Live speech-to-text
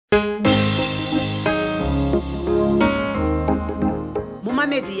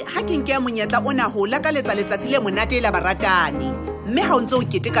momamedi ha ke nke monyetla ona ho lakaletsa letsatsi le monate la baratani mme ha o ntse o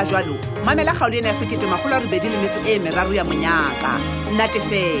keteka jwalo mamela kgaolo ena ya 2023 ya Monyaka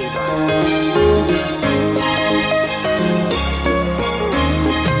natefela.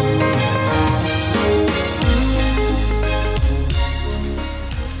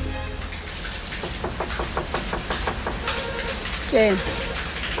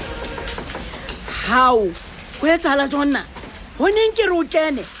 How? Where's hala jonna? Honeng ke ro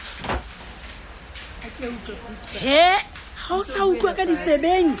kene. He, how sa utlwa ka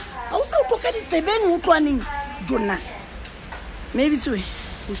ditsebeng? How sa utlwa ka ditsebeng utlwaneng jonna? Maybe so.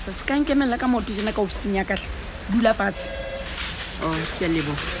 Uspa ska nkemela ka motho jena ka ofising ya ka. Dula fatshe. Oh, ke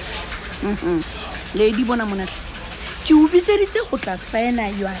lebo. Lady bona mona. Ke o bitseditse go tla signa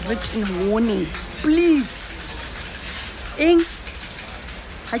your written warning. Please. Eng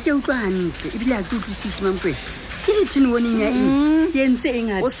ha ke utlwa hantle ebile ha ke utlwisitse mampwe ke written warning ya eng ke entse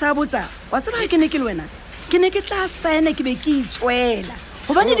eng ha o sa botsa wa tseba ke ne ke le wena ke ne ke tla signa ke be ke itswela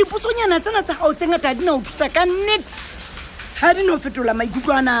hobane diputsonyana tsena tsa hao tsenga ta dina o thusa ka next ha di no fetola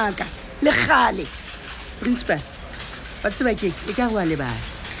maikutlo anaka le gale principal ba tseba ke e ka wa le ba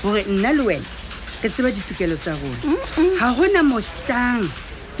hore nna le wena ke tseba ditukelo tsa rona ha hona mohlang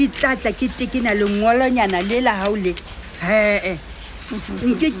ke tlatla ke tekena le ngolonyana le la haule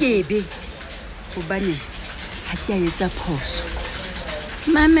nke kebe hobane ha ke a etsa phoso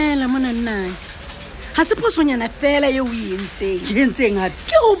mamela mona nna ha se phosonyana fela ye o entseng ke entseng ha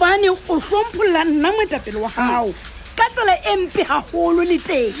ke hobane o hlompholla nna moetapele wa hao ka tsela e mpe haholo le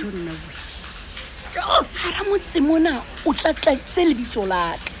teng hara motse mona o tlatlatse lebitso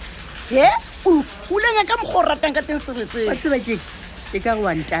la ka he o hulanya ka mokgwa o ratang ka teng seretseng wa tseba ke ka re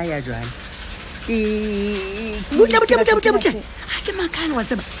wa ntaya jwale butle ha ke makala wa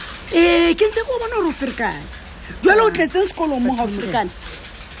tseba ke ntse go bona hore o ferikane jwale o tletseng sekolong mo ga o ferikane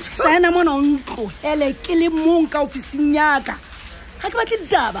sana mona o ntlohele ke le mong ka ofising yaka ha ke batle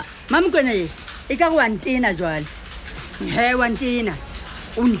ditaba mamkwana e ka re wa ntena jwale he wa ntena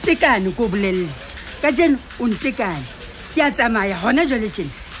o ntekane ko bolelle ka jeno o ntekane ke a tsamaya hona jwale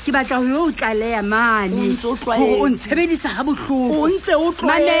tjena ke batla ho yo tlaleya mane o ntshebedisa ha bohloko o ntse o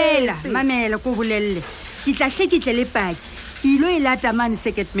tlwaetse mamela ko bolelle ke tla hle le paki ke ilo e lata mane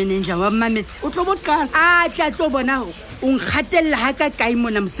circuit manager wa mametse o tlo botkala a tla tlo bona o nkgatella ha ka kae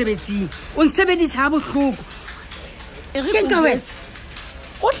mona mosebetsing o ntshebedisa ha bohloko ke nka wetsa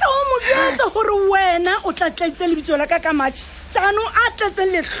o tla o mo jwetsa hore wena o tla tletse lebitso la ka ka match tsano a tletse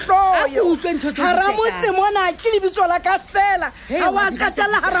lehloyo hara motse mona ke lebitso la ka fela ha wa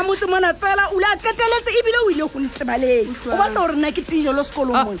qatala hara motse mona fela o la qateletse ebile o ile ho ntebaleng o batla hore nna ke tijelo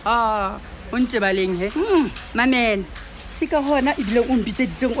sekolong mona o ntebaleng he mamela ke ka hona ebile o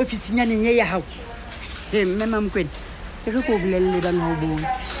mpitseditseng ofisinyane ye ya hao he mme mamkwena ke go bolelle bang ha o bona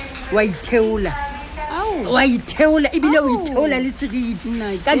wa itheola ebile o itheola le tsigiti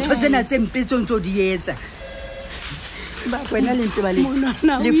ka ntho tsena tse mpetso ntso di etsa wena le ntse ba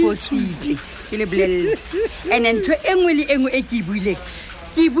le fositse ke le bolelle ene ntho engwe le engwe e ke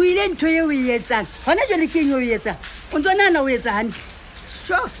buile ntho ye o e etsang hona jwale ke eng o e etsang o ntso nana o etsa hantle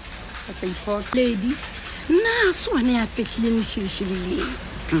sure lady na swane ya fetlile shilishilileng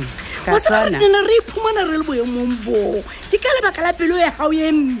ka swana dina re iphumana re le boemong bo ke ka lebaka la pelo ya hao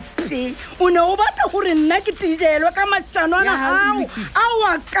ye mpe o ne o batla gore nna ke tijelwe ka matšanwana hao a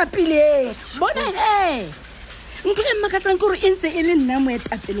wa kapileng bona he ntho e mmakatsang ke gore e ntse e le nna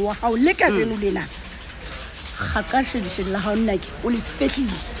moetapele wa hao le ka jeno lena ga ka hledišeng la hao nna ke o le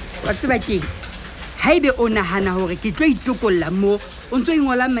fetlile wa tseba keng haebe o nahana hore ke tlo itokolla mo o ntso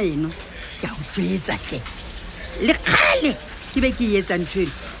ingola meno ke a o tšwetsa hle le kgale ke be ke etsa ntho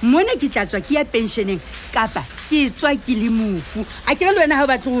eno mona ke tla tswa ke ya pensioneng kapa ke tswa ke le mofu a ke re le wena ha o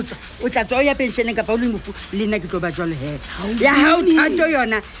batla go tswa o tla tswa o ya pensioneng kapa o le mofu le nna ke tlo ba jwalo hela ya hao thato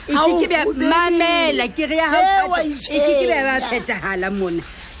yona e ke be mamela ke re ya hao thato e ke be ba phetahala mona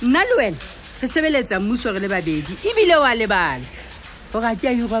nna le wena re sebeletsa mmuso re le babedi ebile wa lebala gore a ke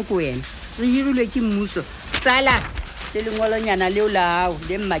a hirwa ko wena re hirilwe ke mmuso sala le lengolonyana leo la hao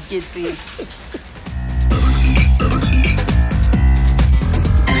le mmaketseng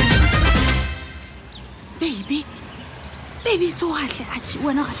baby tsogahle a tši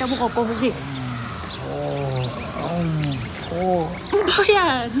wena ga tla bogoko gore mpho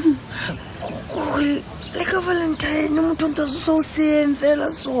yane le ka valentine motho ntse so seng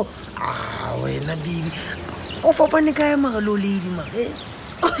fela so wena baby o fapane ka ya magalo ledi mare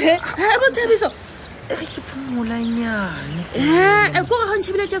go Thabiso re ke phomolanyane kore ga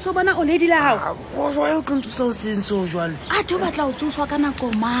ntšhebile tša so bona o ledi la gago wa o tlo ntsosa o seng seo jwale a the o batla o tsoswa ka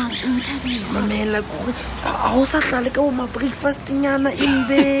nako mang nthabisa mamela kore ga o sa tlale ka bo ma-breakfastnyana in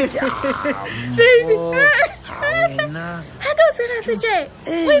bed baby wena ga ka o segasetse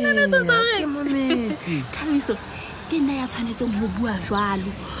o inanetse tsore ke mametse thabiso ke nna ya tshwanetseng go bua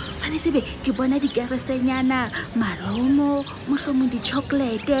jwalo tshwanetse be ke bona dikeresenyana malomo mohlomong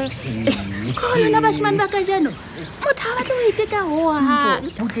di-chocolate ko yona bashimane ba ka jano motho a batle go iteka gogang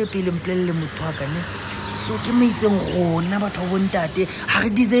butle pele mpolelele motho wa kane so ke maitseng gona batho ba bontate ga re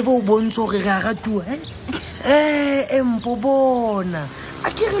deserve o bontshe gore re a ratuwa empo bona a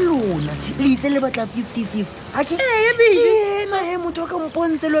ke re lona le itse le batla 50-50 a ke ena motho wa ka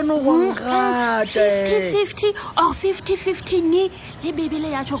mpontshe le wena o bongata 50-50 or 50-50 ni le bebele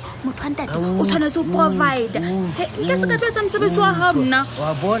ya tšho motho wa ntate o tshwanetse go provide nke se ka twetsa mosebetsi wa ga mna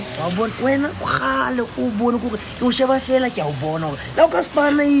wa bona wena kgale o bone kore o sheba fela ke a o bona gore la o ka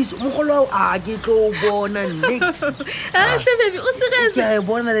sepana iso mogolo ao a ke tlo o bona next hle baby o serese ke a e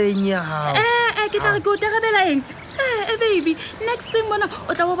bona le leng ya gago ke tla re ke o tegabela eng baby next thing bona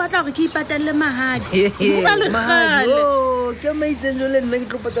o tla bo batla gore ke ipatalele mahadi ke maitseng jo le nna ke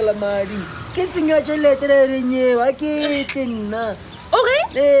tlo patala madi ke tsenya tšhelete le reng eo a ke tle nna ore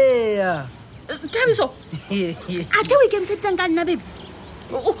ea thabiso a the o ikemiseditseng ka nna baby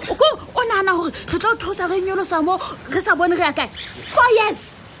o nagana gore re tlo thosa re nyolosa mo re sa bone re ya kae 4 years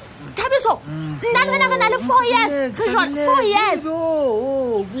thabiso nna le wena re na le 4 years 4 years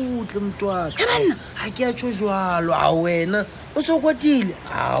butle motwaka ga ke a tsho jalo a wena o se o kwatile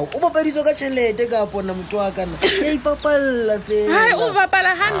ao o bapadiswa ka tšhelete ka pona motho wa kana ya ipapalela fela o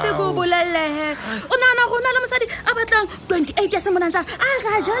bapala hampe ko bolelelehe o nagana go na le mosadi a batlang 28 years monantsa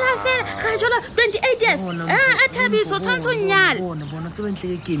ga jola fela ga jola 28 years a thabiso tshwanetse o nyale bona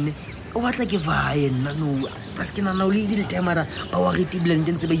tsebentle ke kene o batla ke vae nna no parce que nana o le ditemara ba wa retibileng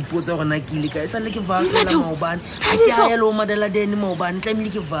ntse ba ipotsa gore na ke ile ka e sa le ke vae la maobane ha ke a lo madela deni maobane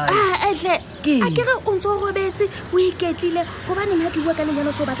tlamile ke vae ehle a ke re o ntse o robetse o iketlile gobane nna ke bua ka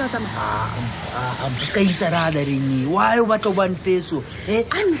lenyalo so batla tsama ska isarada reng why o batla o ban feso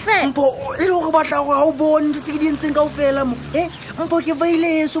unfair mpo e le go batla go ha o bone ntse ke di ntseng ka ofela mo mpo ke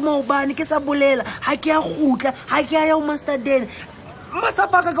vaile eso maobane ke sa bolela ha ke a gutla ha ke a ya o master den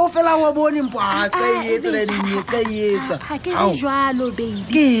matsapaka ka ofela wa bone mpo ska yetsa le ding ska yetsa ha ke re jwalo baby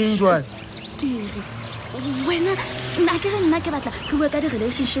ke eng jwalo ke re wena nna ke re nna ke batla ke bua ka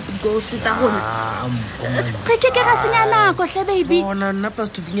di-relationship goals tsa gona re ke ra senya nako hle baby bona nna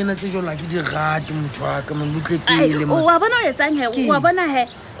pastupinyana tse jwalo ke di rate motho wa ka mabutle pele wa bona o etsang he wa bona he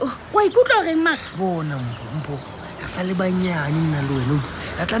wa ikutlwa reng maka bona mpo re sa le banyane nna le wena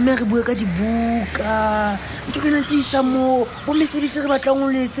a tlameya re bue ka dibuka ntho ke na tsisa mo bo mesebetsi re batlang o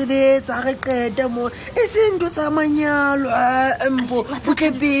le sebetsa re qeta mo e se ntho tsa manyalo mpo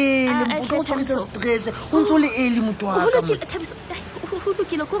butle pele mpo o tshwarisa stress o ntse o le eli motho wa ka go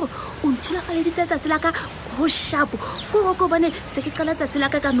lokile kore o ntsholafaleditse tsatsi la ka go shapo kore ko bone se ke qala tsatsi la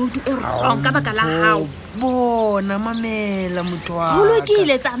ka ka note e wrong ka baka la hao bona mamela motho wa go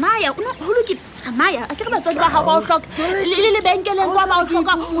lokile tsamaya go lokile tsamaya a ke re batswadi ba gago ba o hloka le lebenkeleng kwa ba o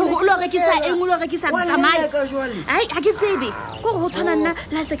hloka o lo rekisa eng o lo rekisa tsamaya ai ga ke tsebe kore go tshwana nna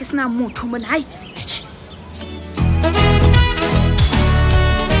la se ke sena motho mona ai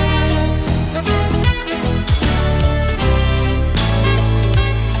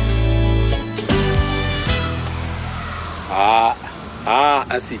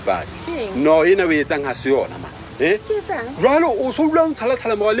asipati no ena o etsang ha se yona ma jwalo o so dula o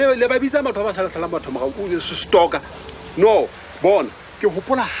ntshala-tshala morago le ba bitsa batho ba ba sala-tsala batho morago o stoka no bona ke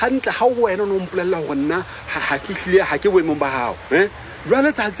gopola hantle ga o wena o ne o mpolelela gore nna ga ke hlile ga ke boemong ba gago jwale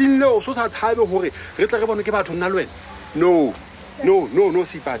tsatsing leo o so sa tshabe gore re tle re bone ke batho nna le wena no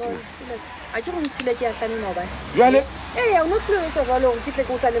sipati a ke go nsile ke ya hlane maobane jwale o no tlile o etsa jwalo gore ke tle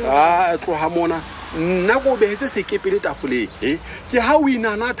ke o sa le tloga mona nna ko behetse sekepe le tafoleng ke ha o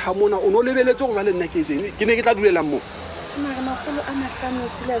inanatha mona o no lebeletse go ba le nna ke etseng ke ne ke tla dulelang mo mare magolo a mahlano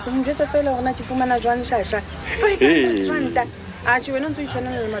silas o njwetse fela gona ke fumana jwang shasha 500 ranta a tse wena ntse o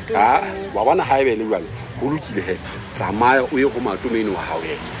itshwanela le matome wa bona ha e be le jwale go lokile he tsamaya o ye go matomene wa gago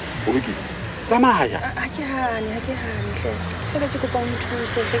ena go lokile tsamaya ha ke hane hle fela ke kopa o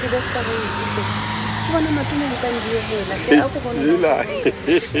nthuse hle ke desperate hle ke bona matome ntse a ndiehela hle a ko bona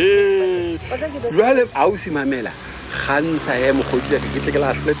jwale a o simamela gantsha he mogotsi ke tle ke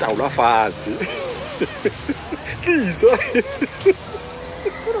lahle taolo fatshe kisa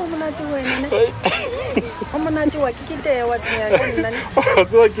o monate wena o monate wa ke te wa tsenya ka nna a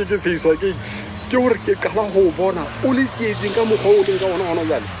tswa ke seiswa ke gore ke kala go bona o le tsietseng ka mokgwa o leng ka ona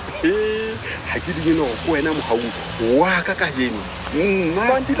jale ha ke di no go wena mogau wa ka ka jeno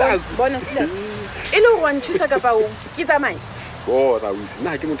Silas bona Silas e le go nthusa ka pao ke tsamai ra wisi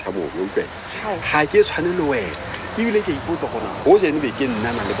nna ke motho mo yo utlwe ha ke tshwane le wena ebile ke ipotsa gona go jene be ke nna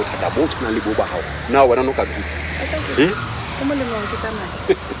na le bothata bo tshwana le bo ba gago na wena no ka thusa o mo le mo ke tsamai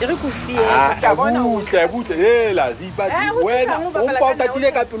e re go sie ka bona o butle hela zipati wena o mpa tatile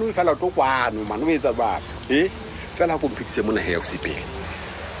ka pelo e fela tokwano mano o etsa ba fela go mpitse mona he ya go sipele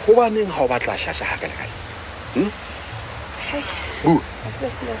go baneng ha o batla shasha ha ka le kae bu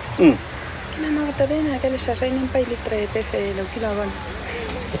Silas ke nana go tabena ka le shasha ene mpa ile trepe fela o kila bona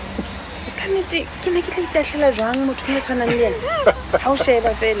kanete ke ne ke tla itahlela jwang motho le tshwanang le yena ha o sheba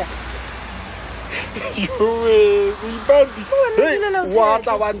fela Yowe, zipati.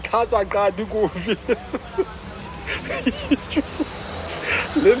 Wata wantlhatswa qadi kofi.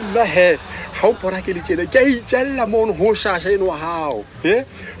 Le nna he, ha o bona ke ditjele, ke a itjella mono ho shasha eno wa hao.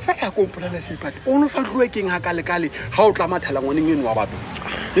 Fa ko mpolana sipati. O no fa tluwe keng ha kale ha o tla mathala ngwaneng eno wa batho.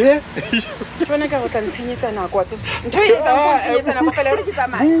 Bona ka go tla ntshenyetsa nako wa tsena. Ntho e etsa go ntshenyetsa nako fela re ke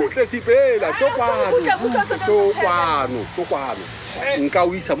tsamaya. Butle sipela, tokwano. Nka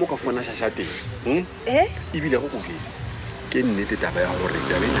o isa mo ka fumana shasha teng ebile go go fele ke nnete taba ya gore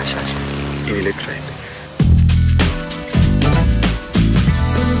taba ena shasha e le trend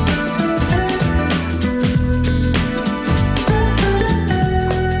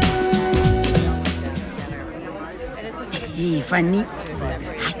Fanny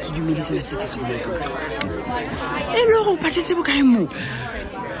ha ke dumedise le se ke se bua e le go patletse bokae mo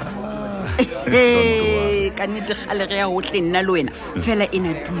ka nnete gale re ya gotlhe nna le wena fela e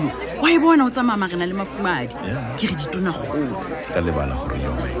na tulo wa e bona o tsamaya marena le mafumadi ke re ditona golo se ka lebala gore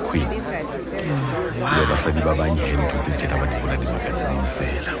yo my queen le basadi ba banyeng ntho tse tjena ba di bona dimagazineng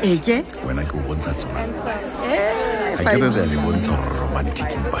fela ke wena ke o bontsha tsona ha ke re le bontsha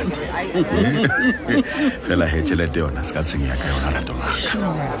romantic bandi fela he tšhelete yona se ka tshwenya ka yona la dolaka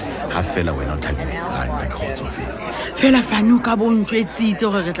ha fela wena o thabile a nna ke kgotsofetse fela Fanny o ka bontshwetsitse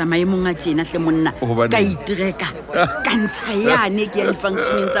gore re tla maemong a tjena hle monna ka itreka ka ntsha yane ke ya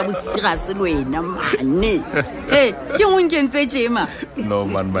di-functioneng tsa bosirase le wena mane ke ngwe nkentse tjema no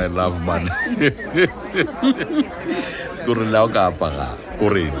man my love man gore la o ka apara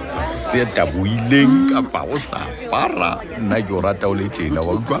gore tse taboileng kapa o sa para nna ke o rata o le tjena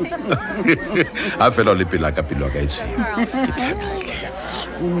wa utlwa ha fela o le pela ka pelo ka itse ke thabile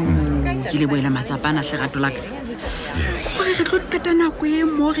ke le boela matsapana hle rato laka gore re tlo qeta nako e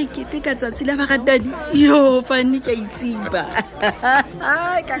mo re kete ka tsatsi la baratani yo Fanny ke itsiba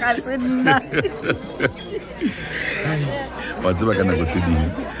ka ga senna wa tseba ka nako tse ding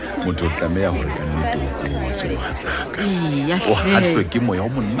motho o tlameya gore ka nnete o tselo hatsaka o hatlwe ke moya o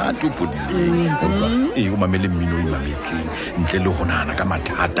monate o podileng o mamele mmino o imametseng ntle le go nagana ka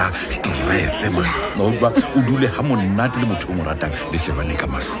mathata stress o dule ha monate le motho o mo ratang le shebane ka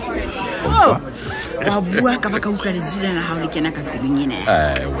matlho wa bua ka baka utlwa letsile la hao le kena ka pelong ena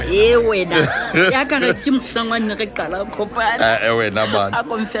wena ya ka re ke mohlangwane re qala kopana wena man a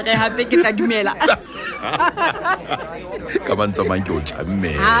konfere hape ke tla dumela ka mantso mang ke o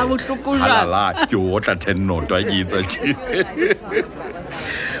chamme ha bohloko jwa halala ke o tla 10 noto a ke etsa tshi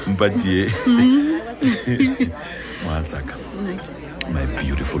mpatie matsaka my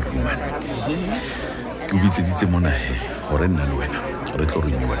beautiful woman ke bitseditse mona he gore nna le wena re tlo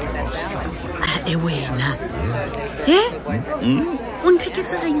re nwa divorce tsa rona wena o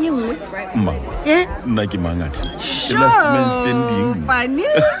ntheketse re nyengwe mma nna ke mangati the last man standing Fanny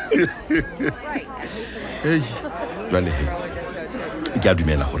jwale he ke a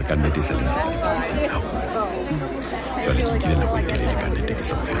dumela gore ka nnete se lentse ha go jwale ke ile nako e telele ka nnete ke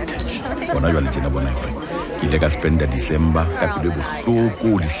sa o fa attention bona jwale tsena bona gore ke ile ka spenda December ka pele bohloko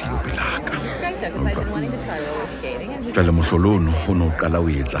le sio pelaka jwale mohlolono ho no qala o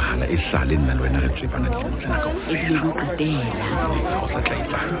etsahala e sale nna le wena re tsebana le motsena ka ofela o qetela o sa tla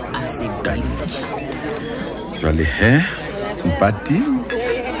etsa a se jwale he mpati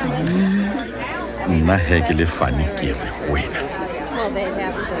nna he ke le Fanny ke re wena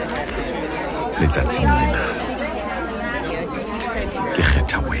letsatsing lena ke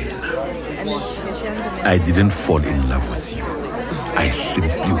kgetha wena I didn't fall in love with you I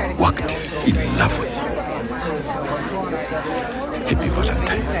simply walked in love with you Happy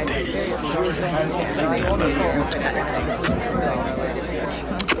Valentine's Day.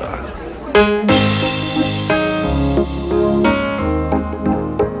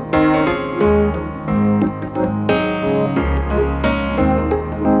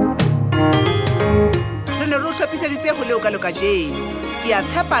 Ka jeno ke a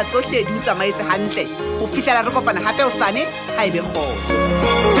tshepa tsohle di tsamaetse hantle go fihlela re kopana hape o sane ha ebe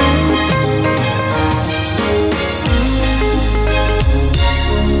kgotso